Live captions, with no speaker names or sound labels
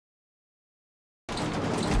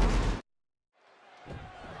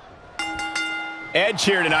Edge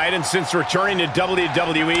here tonight, and since returning to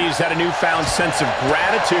WWE, he's had a newfound sense of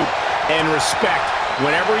gratitude and respect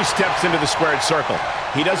whenever he steps into the squared circle.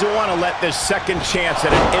 He doesn't want to let this second chance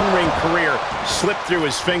at an in-ring career slip through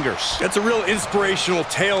his fingers. That's a real inspirational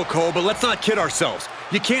tale, Cole, but let's not kid ourselves.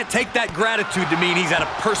 You can't take that gratitude to mean he's had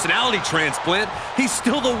a personality transplant. He's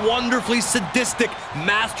still the wonderfully sadistic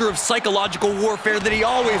master of psychological warfare that he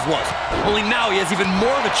always was. Only now he has even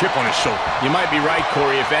more of a chip on his shoulder. You might be right,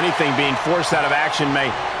 Corey. If anything, being forced out of action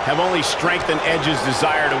may have only strengthened Edge's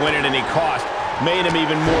desire to win at any cost, made him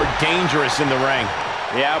even more dangerous in the ring.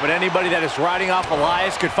 Yeah, but anybody that is riding off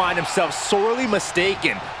Elias could find himself sorely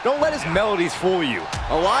mistaken. Don't let his melodies fool you.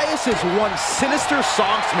 Elias is one sinister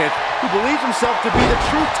songsmith who believes himself to be the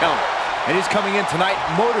truth teller. And he's coming in tonight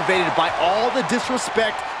motivated by all the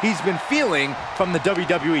disrespect he's been feeling from the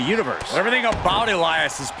WWE Universe. Everything about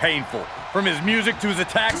Elias is painful, from his music to his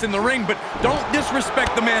attacks in the ring, but don't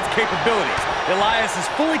disrespect the man's capabilities. Elias is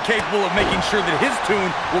fully capable of making sure that his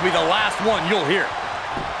tune will be the last one you'll hear.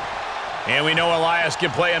 And we know Elias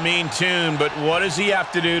can play a mean tune, but what does he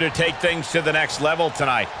have to do to take things to the next level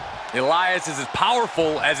tonight? Elias is as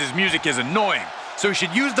powerful as his music is annoying, so he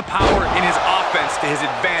should use the power in his offense to his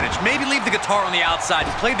advantage. Maybe leave the guitar on the outside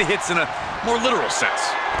and play the hits in a more literal sense.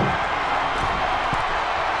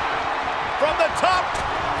 From the top,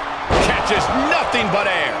 catches nothing but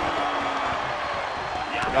air.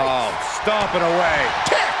 Oh, stomping away.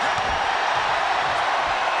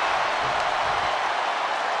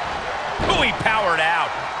 He powered out.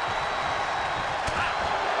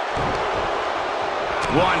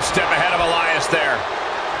 One step ahead of Elias there.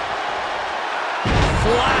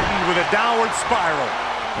 Flattened with a downward spiral.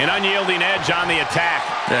 An unyielding Edge on the attack.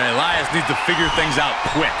 Elias needs to figure things out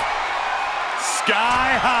quick.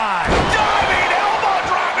 Sky high. Diving elbow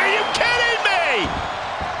drop. Are you kidding me?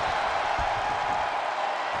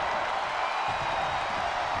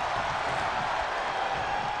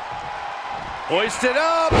 Hoisted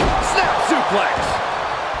up, snap suplex.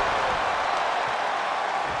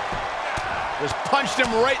 Just punched him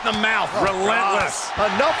right in the mouth. Relentless.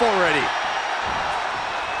 Enough already.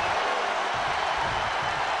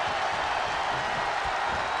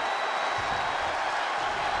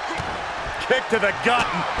 Kick to the gut.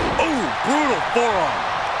 Ooh, brutal forearm.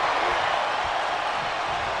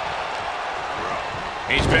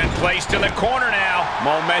 He's been placed in the corner now.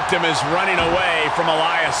 Momentum is running away from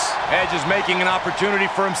Elias. Edge is making an opportunity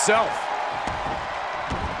for himself.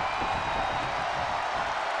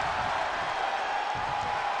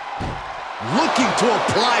 Looking to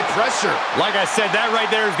apply pressure. Like I said, that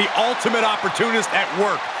right there is the ultimate opportunist at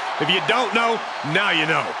work. If you don't know, now you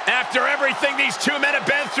know. After everything these two men have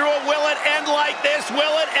been through, will it end like this?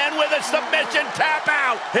 Will it end with a submission tap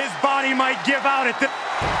out? His body might give out at this.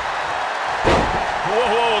 Whoa,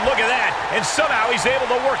 whoa, look at that. And somehow he's able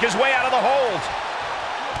to work his way out of the hold.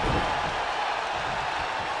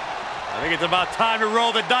 I think it's about time to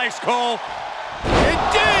roll the dice, Cole.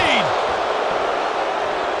 Indeed!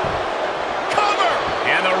 Cover!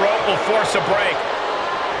 And the rope will force a break.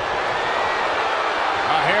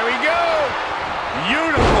 Here we go.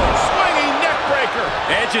 Beautiful. Swinging neck breaker.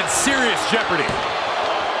 Edge in serious jeopardy.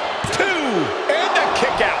 Two. And a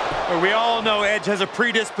kick out. We all know Edge has a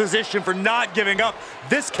predisposition for not giving up.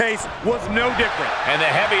 This case was no different. And the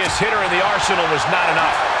heaviest hitter in the arsenal was not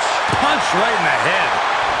enough. Punch right in the head.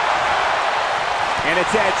 And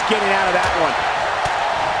it's Edge getting out of that one.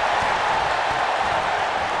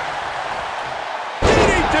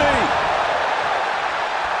 DDT!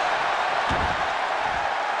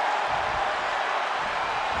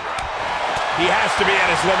 He has to be at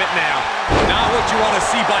his limit now. Not what you want to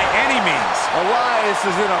see by any means. Elias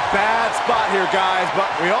is in a bad spot here, guys, but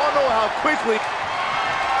we all know how quickly.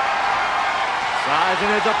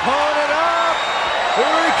 Sizing his opponent up.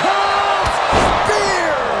 Here he comes.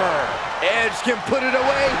 Spear. Edge can put it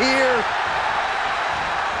away here.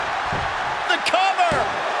 The cover.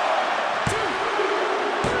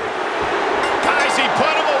 Guys, he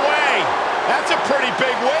put him away. That's a pretty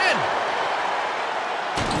big win.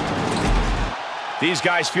 These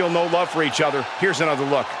guys feel no love for each other. Here's another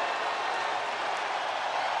look.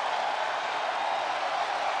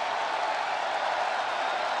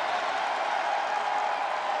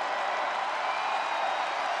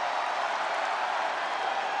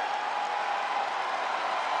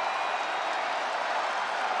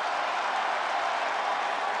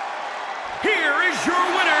 Here is your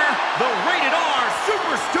winner, the Rated R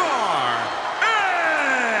Superstar,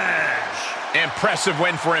 Edge! Impressive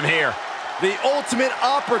win for him here. The ultimate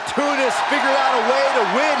opportunist figured out a way to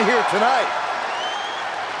win here tonight.